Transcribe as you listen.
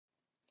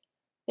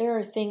there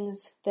are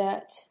things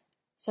that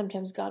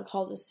sometimes God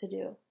calls us to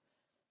do.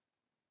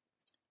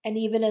 And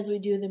even as we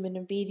do them in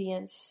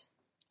obedience,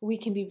 we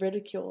can be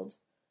ridiculed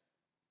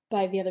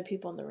by the other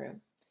people in the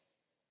room.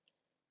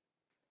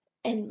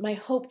 And my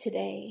hope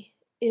today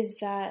is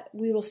that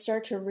we will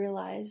start to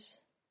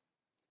realize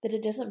that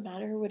it doesn't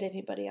matter what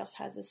anybody else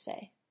has to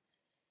say,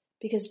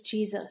 because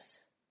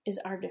Jesus is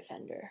our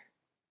defender.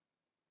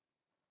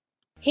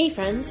 Hey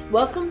friends,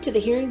 welcome to the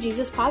Hearing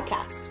Jesus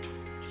podcast.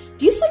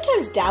 Do you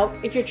sometimes doubt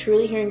if you're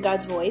truly hearing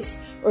God's voice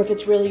or if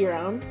it's really your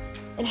own?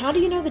 And how do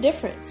you know the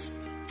difference?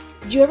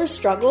 Do you ever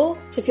struggle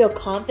to feel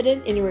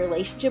confident in your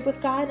relationship with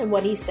God and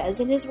what He says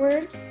in His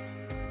Word?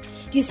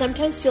 Do you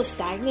sometimes feel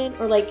stagnant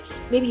or like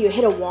maybe you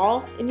hit a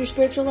wall in your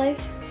spiritual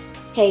life?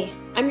 Hey,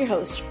 I'm your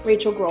host,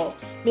 Rachel Grohl,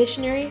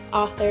 missionary,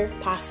 author,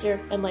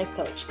 pastor, and life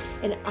coach,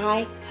 and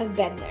I have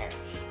been there.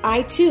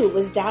 I too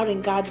was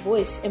doubting God's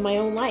voice in my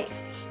own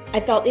life. I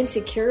felt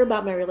insecure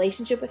about my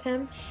relationship with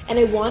Him, and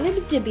I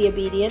wanted to be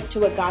obedient to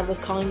what God was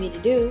calling me to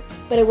do,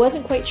 but I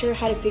wasn't quite sure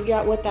how to figure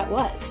out what that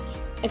was.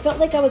 I felt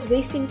like I was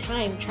wasting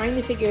time trying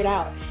to figure it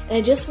out, and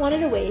I just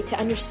wanted a way to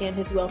understand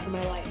His will for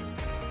my life.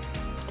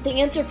 The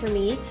answer for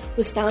me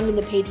was found in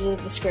the pages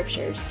of the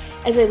scriptures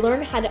as I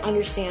learned how to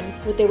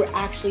understand what they were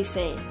actually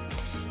saying.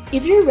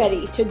 If you're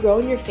ready to grow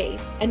in your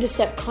faith and to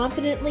step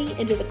confidently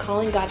into the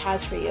calling God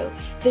has for you,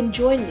 then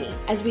join me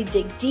as we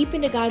dig deep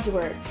into God's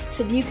Word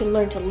so that you can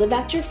learn to live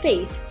out your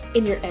faith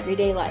in your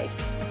everyday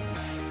life.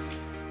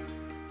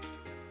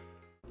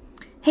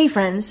 Hey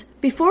friends,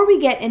 before we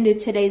get into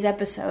today's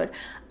episode,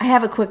 I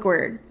have a quick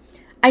word.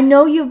 I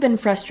know you've been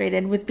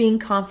frustrated with being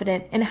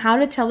confident in how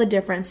to tell the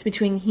difference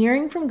between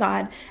hearing from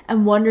God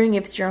and wondering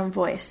if it's your own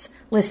voice.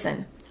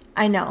 Listen,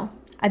 I know.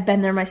 I've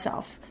been there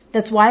myself.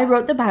 That's why I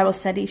wrote the Bible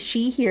study,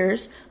 She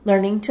Hears,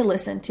 Learning to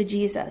Listen to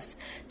Jesus.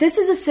 This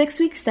is a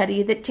 6-week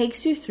study that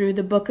takes you through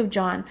the book of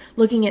John,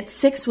 looking at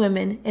 6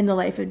 women in the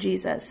life of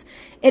Jesus.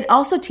 It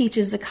also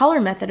teaches the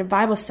color method of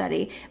Bible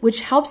study,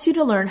 which helps you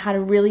to learn how to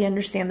really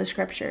understand the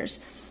scriptures.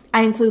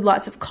 I include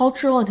lots of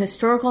cultural and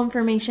historical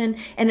information,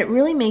 and it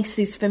really makes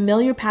these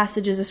familiar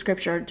passages of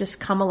scripture just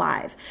come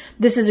alive.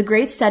 This is a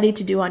great study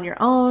to do on your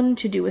own,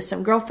 to do with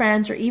some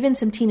girlfriends, or even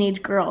some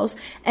teenage girls,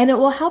 and it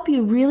will help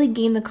you really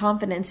gain the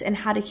confidence in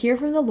how to hear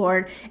from the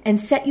Lord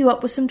and set you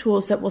up with some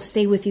tools that will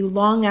stay with you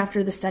long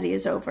after the study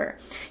is over.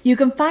 You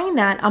can find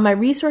that on my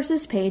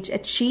resources page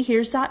at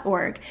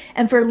shehears.org,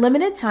 and for a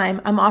limited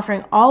time, I'm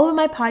offering all of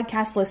my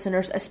podcast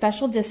listeners a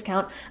special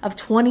discount of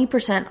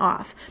 20%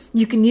 off.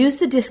 You can use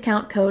the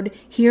discount code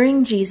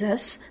Hearing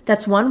Jesus,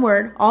 that's one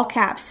word, all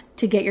caps,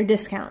 to get your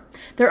discount.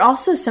 There are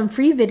also some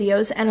free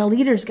videos and a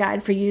leader's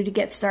guide for you to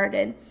get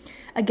started.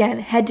 Again,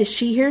 head to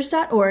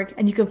shehears.org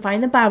and you can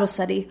find the Bible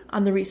study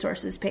on the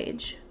resources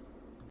page.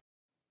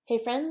 Hey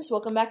friends,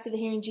 welcome back to the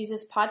Hearing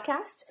Jesus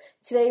podcast.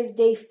 Today is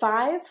day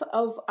 5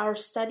 of our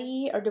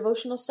study, our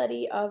devotional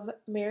study of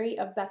Mary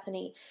of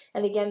Bethany.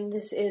 And again,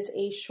 this is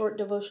a short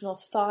devotional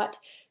thought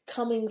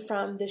coming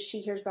from the She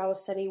Hears Bible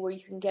study where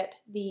you can get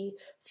the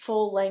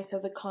full length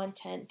of the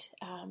content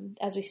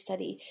as we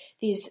study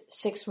these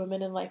 6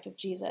 women in the life of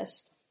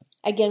Jesus.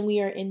 Again,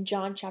 we are in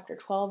John chapter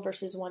 12,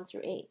 verses 1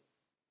 through 8.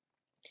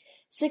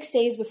 6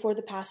 days before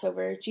the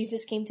Passover,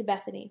 Jesus came to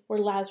Bethany, where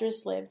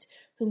Lazarus lived,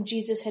 whom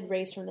Jesus had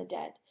raised from the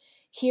dead.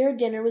 Here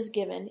dinner was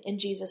given in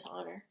Jesus'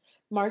 honor.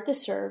 Martha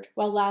served,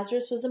 while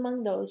Lazarus was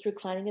among those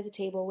reclining at the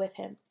table with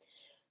him.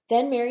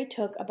 Then Mary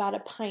took about a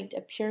pint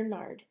of pure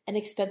nard, an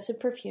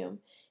expensive perfume.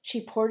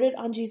 She poured it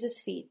on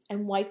Jesus' feet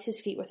and wiped his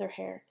feet with her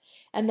hair.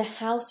 And the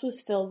house was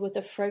filled with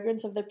the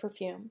fragrance of the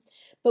perfume.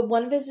 But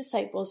one of his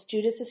disciples,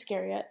 Judas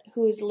Iscariot,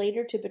 who was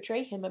later to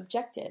betray him,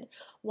 objected.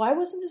 Why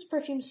wasn't this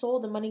perfume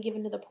sold and money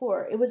given to the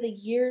poor? It was a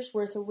year's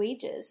worth of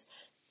wages.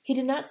 He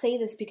did not say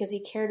this because he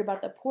cared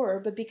about the poor,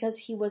 but because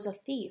he was a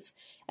thief.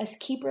 As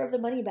keeper of the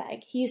money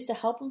bag, he used to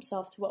help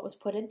himself to what was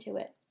put into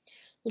it.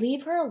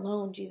 Leave her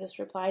alone, Jesus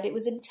replied. It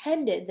was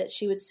intended that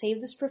she would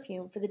save this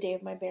perfume for the day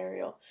of my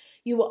burial.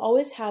 You will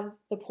always have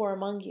the poor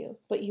among you,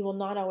 but you will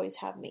not always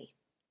have me.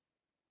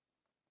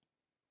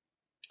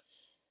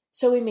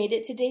 So we made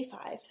it to day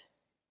 5,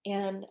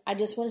 and I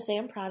just want to say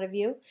I'm proud of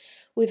you.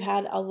 We've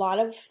had a lot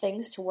of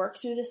things to work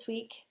through this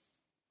week,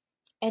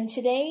 and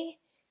today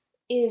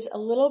is a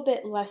little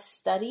bit less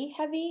study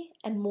heavy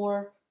and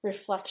more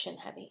reflection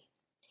heavy.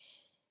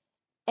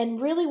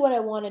 And really what I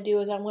want to do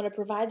is I want to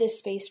provide this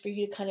space for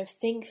you to kind of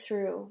think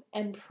through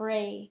and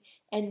pray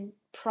and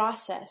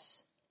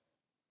process.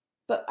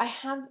 But I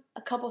have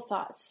a couple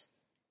thoughts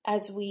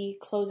as we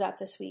close out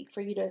this week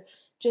for you to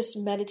just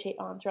meditate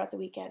on throughout the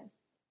weekend.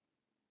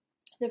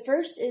 The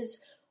first is,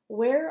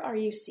 where are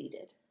you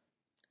seated?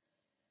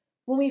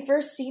 When we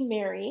first see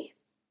Mary,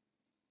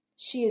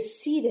 she is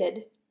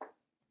seated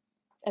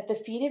at the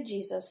feet of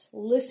Jesus,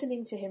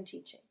 listening to him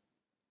teaching.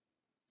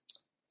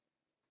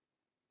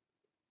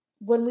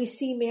 When we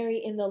see Mary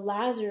in the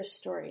Lazarus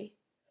story,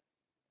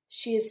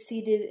 she is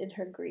seated in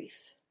her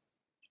grief.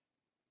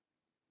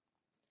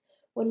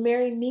 When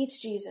Mary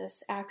meets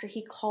Jesus after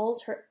he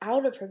calls her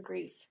out of her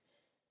grief,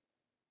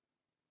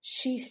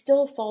 she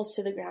still falls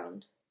to the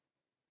ground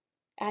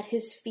at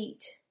his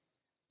feet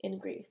in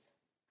grief.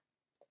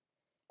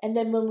 And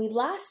then when we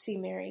last see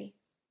Mary,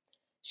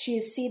 she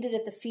is seated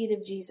at the feet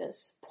of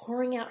Jesus,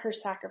 pouring out her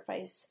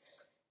sacrifice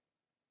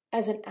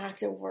as an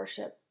act of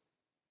worship.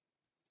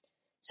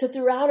 So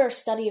throughout our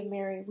study of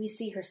Mary, we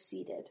see her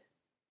seated.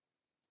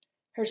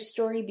 Her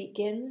story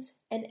begins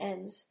and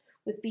ends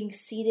with being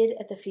seated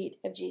at the feet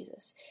of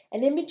Jesus.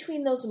 And in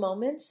between those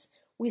moments,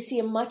 we see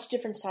a much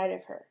different side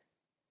of her.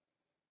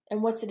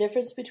 And what's the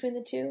difference between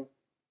the two?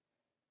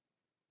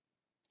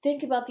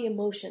 Think about the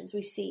emotions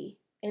we see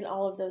in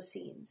all of those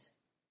scenes.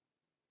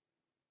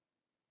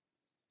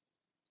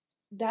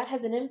 That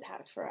has an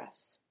impact for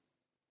us.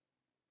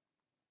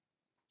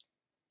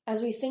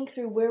 As we think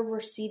through where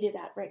we're seated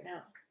at right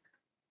now,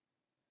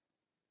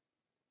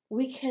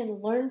 we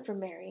can learn from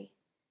Mary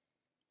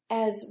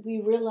as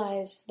we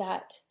realize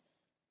that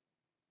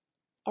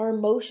our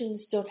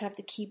emotions don't have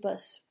to keep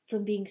us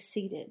from being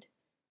seated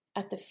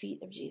at the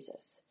feet of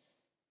Jesus.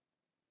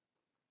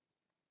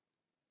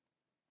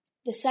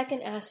 The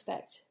second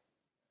aspect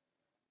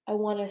I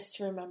want us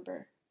to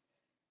remember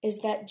is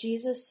that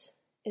Jesus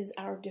is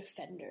our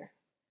defender.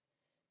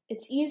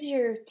 It's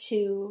easier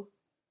to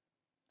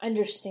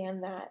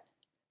understand that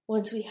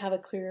once we have a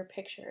clearer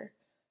picture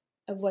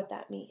of what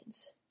that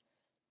means.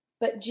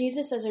 But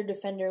Jesus as our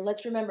defender,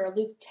 let's remember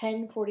Luke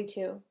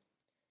 10:42.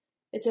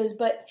 It says,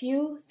 "But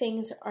few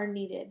things are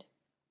needed,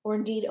 or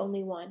indeed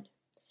only one.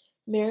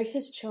 Mary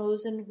has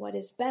chosen what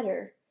is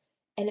better,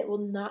 and it will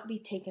not be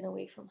taken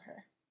away from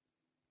her."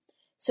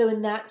 So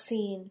in that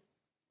scene,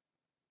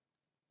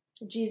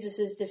 Jesus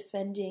is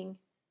defending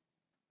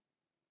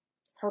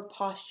her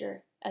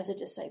posture as a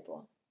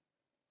disciple.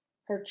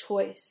 Her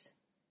choice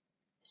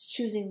is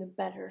choosing the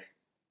better.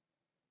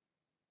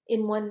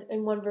 In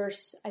one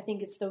verse, I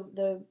think it's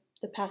the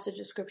passage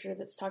of scripture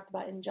that's talked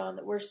about in John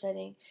that we're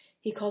studying,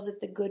 he calls it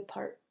the good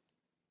part.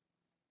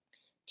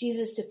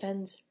 Jesus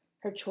defends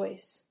her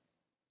choice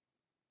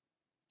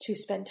to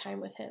spend time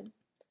with him.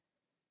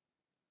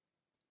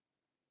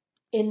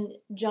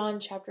 In John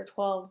chapter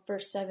 12,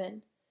 verse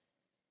 7,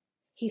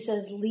 he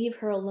says, "Leave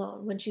her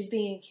alone," when she's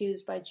being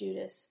accused by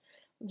Judas.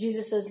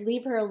 Jesus says,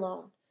 "Leave her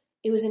alone.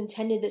 It was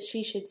intended that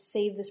she should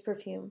save this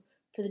perfume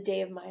for the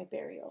day of my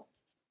burial."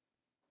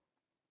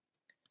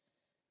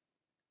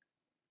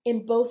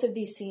 In both of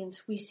these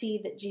scenes, we see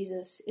that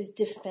Jesus is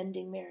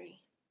defending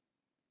Mary.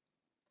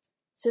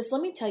 Sis,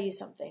 let me tell you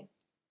something.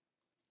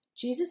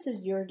 Jesus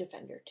is your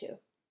defender too.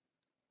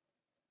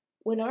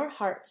 When our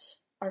hearts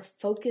are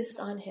focused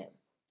on him,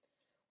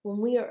 when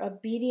we are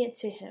obedient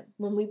to him,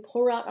 when we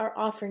pour out our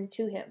offering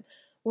to him,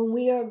 when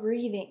we are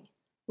grieving,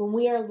 when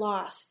we are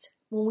lost,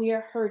 when we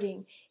are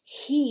hurting,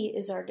 he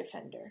is our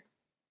defender.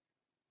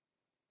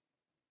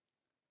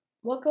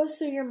 What goes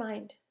through your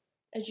mind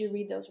as you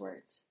read those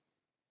words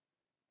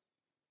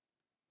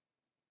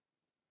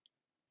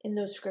in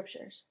those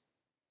scriptures?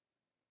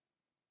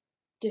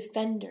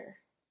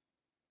 Defender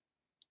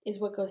is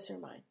what goes through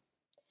mine.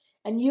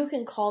 And you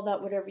can call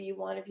that whatever you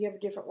want if you have a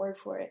different word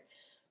for it.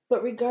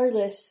 But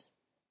regardless,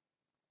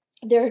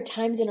 there are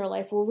times in our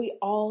life where we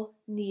all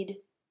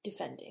need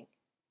defending.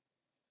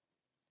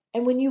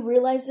 And when you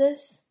realize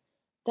this,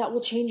 that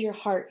will change your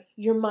heart,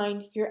 your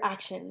mind, your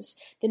actions.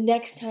 The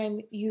next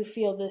time you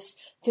feel this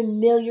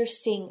familiar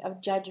sting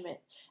of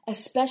judgment,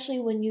 especially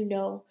when you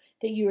know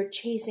that you are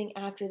chasing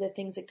after the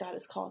things that God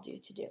has called you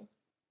to do.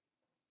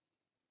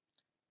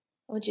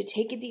 I want you to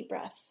take a deep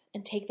breath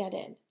and take that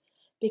in,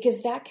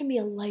 because that can be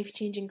a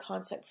life-changing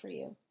concept for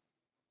you.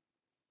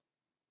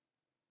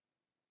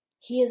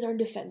 He is our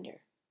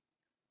defender.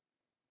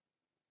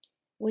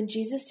 When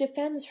Jesus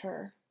defends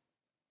her,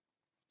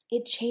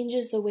 it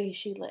changes the way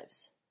she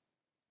lives.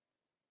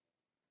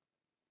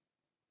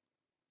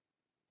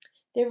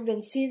 There have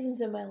been seasons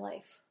in my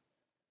life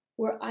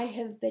where I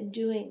have been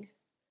doing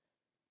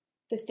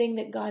the thing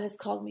that God has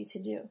called me to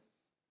do,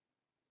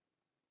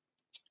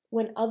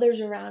 when others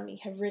around me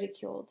have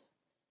ridiculed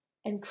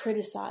and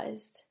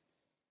criticized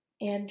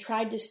and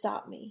tried to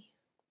stop me.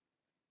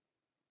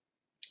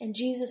 And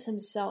Jesus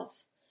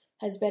himself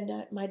has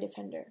been my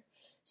defender.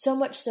 So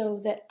much so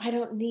that I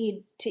don't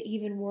need to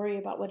even worry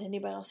about what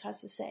anybody else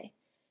has to say,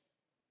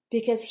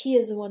 because he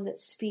is the one that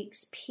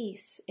speaks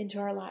peace into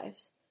our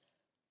lives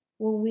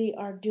when we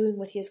are doing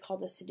what he has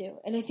called us to do.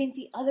 And I think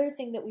the other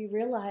thing that we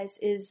realize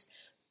is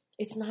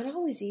it's not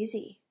always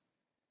easy.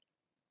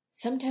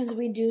 Sometimes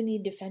we do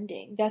need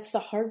defending. That's the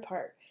hard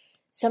part.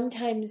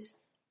 Sometimes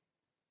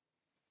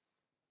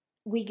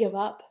we give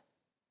up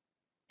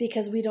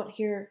because we don't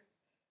hear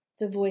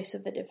the voice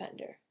of the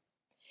defender.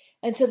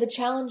 And so the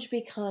challenge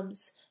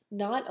becomes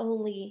not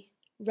only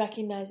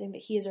recognizing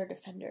that he is our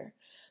defender,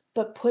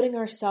 but putting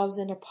ourselves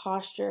in a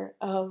posture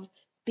of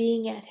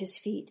being at his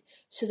feet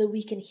so that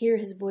we can hear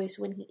his voice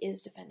when he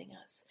is defending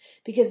us.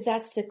 Because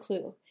that's the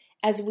clue.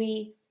 As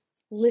we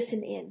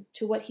listen in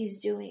to what he's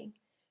doing,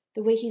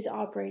 the way he's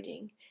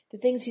operating, the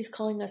things he's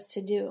calling us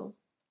to do,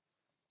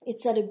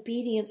 it's that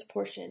obedience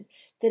portion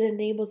that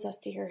enables us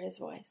to hear his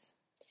voice.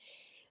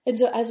 And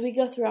so as we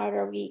go throughout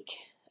our week,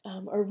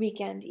 or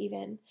weekend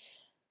even,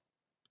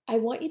 I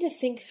want you to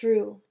think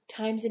through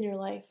times in your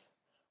life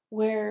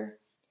where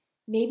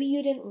maybe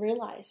you didn't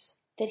realize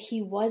that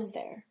He was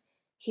there.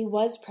 He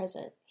was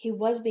present. He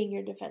was being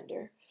your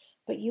defender,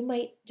 but you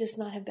might just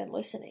not have been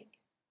listening.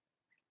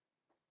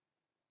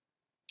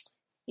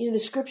 The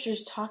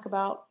scriptures talk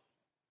about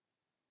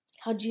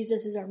how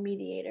Jesus is our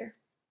mediator.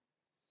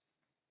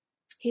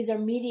 He's our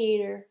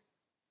mediator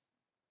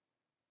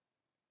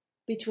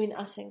between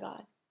us and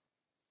God.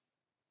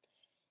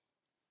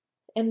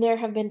 And there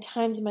have been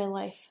times in my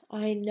life,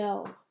 I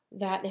know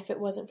that if it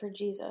wasn't for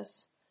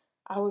Jesus,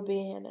 I would be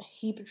in a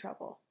heap of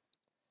trouble.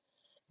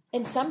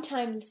 And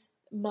sometimes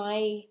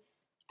my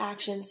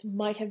actions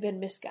might have been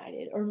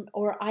misguided,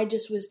 or I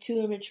just was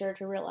too immature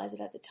to realize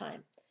it at the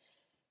time.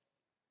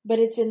 But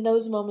it's in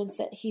those moments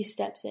that He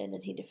steps in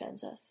and He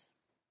defends us.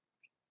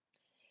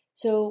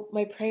 So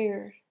my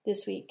prayer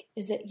this week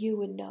is that you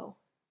would know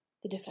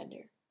the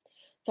defender.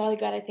 Father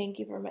God, I thank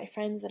You for my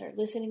friends that are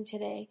listening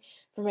today,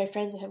 for my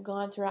friends that have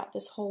gone throughout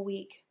this whole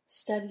week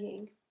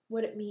studying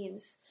what it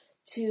means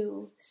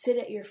to sit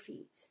at Your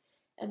feet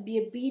and be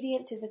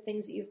obedient to the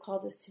things that You've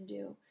called us to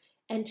do,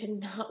 and to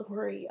not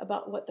worry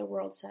about what the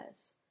world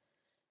says.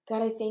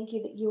 God, I thank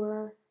You that You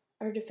are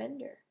our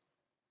defender.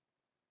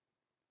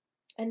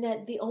 And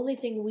that the only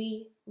thing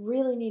we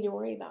really need to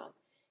worry about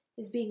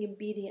is being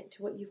obedient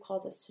to what You've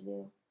called us to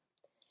do.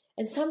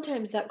 And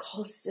sometimes that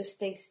call is to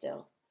stay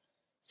still.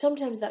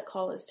 Sometimes that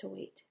call is to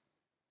wait.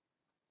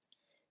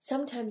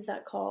 Sometimes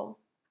that call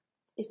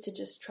is to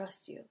just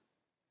trust You.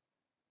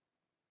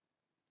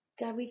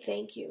 God, we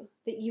thank You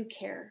that You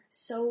care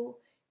so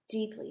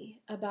deeply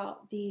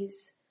about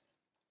these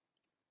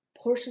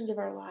portions of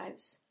our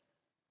lives,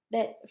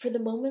 that for the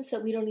moments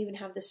that we don't even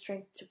have the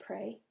strength to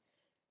pray,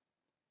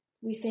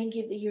 we thank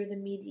You that You're the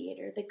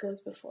mediator that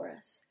goes before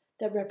us,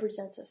 that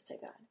represents us to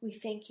God. We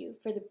thank You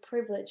for the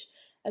privilege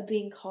of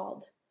being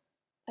called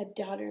a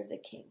daughter of the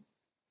King.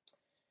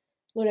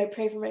 Lord, I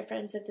pray for my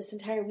friends that this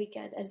entire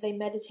weekend, as they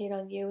meditate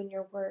on You and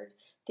Your word,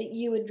 that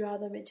You would draw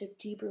them into a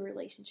deeper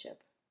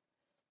relationship,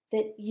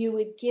 that You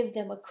would give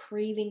them a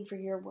craving for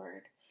Your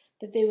word,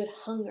 that they would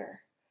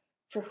hunger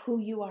for who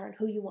You are and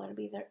who You want to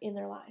be there in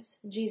their lives.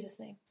 In Jesus'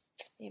 name,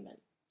 amen.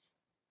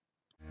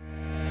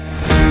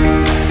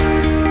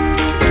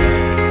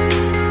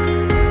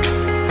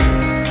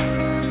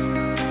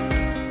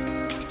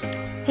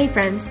 Hey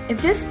friends,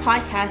 if this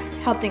podcast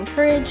helped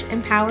encourage,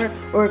 empower,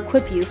 or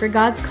equip you for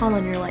God's call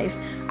on your life,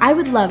 I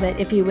would love it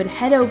if you would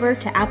head over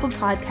to Apple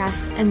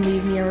Podcasts and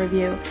leave me a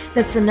review.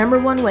 That's the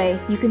 #1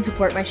 way you can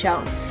support my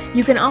show.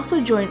 You can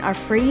also join our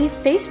free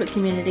Facebook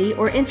community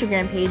or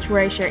Instagram page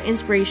where I share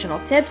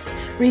inspirational tips,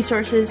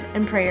 resources,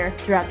 and prayer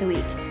throughout the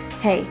week.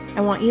 Hey,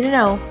 I want you to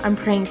know I'm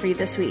praying for you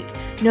this week.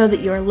 Know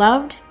that you are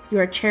loved, you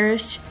are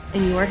cherished,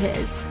 and you are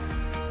His.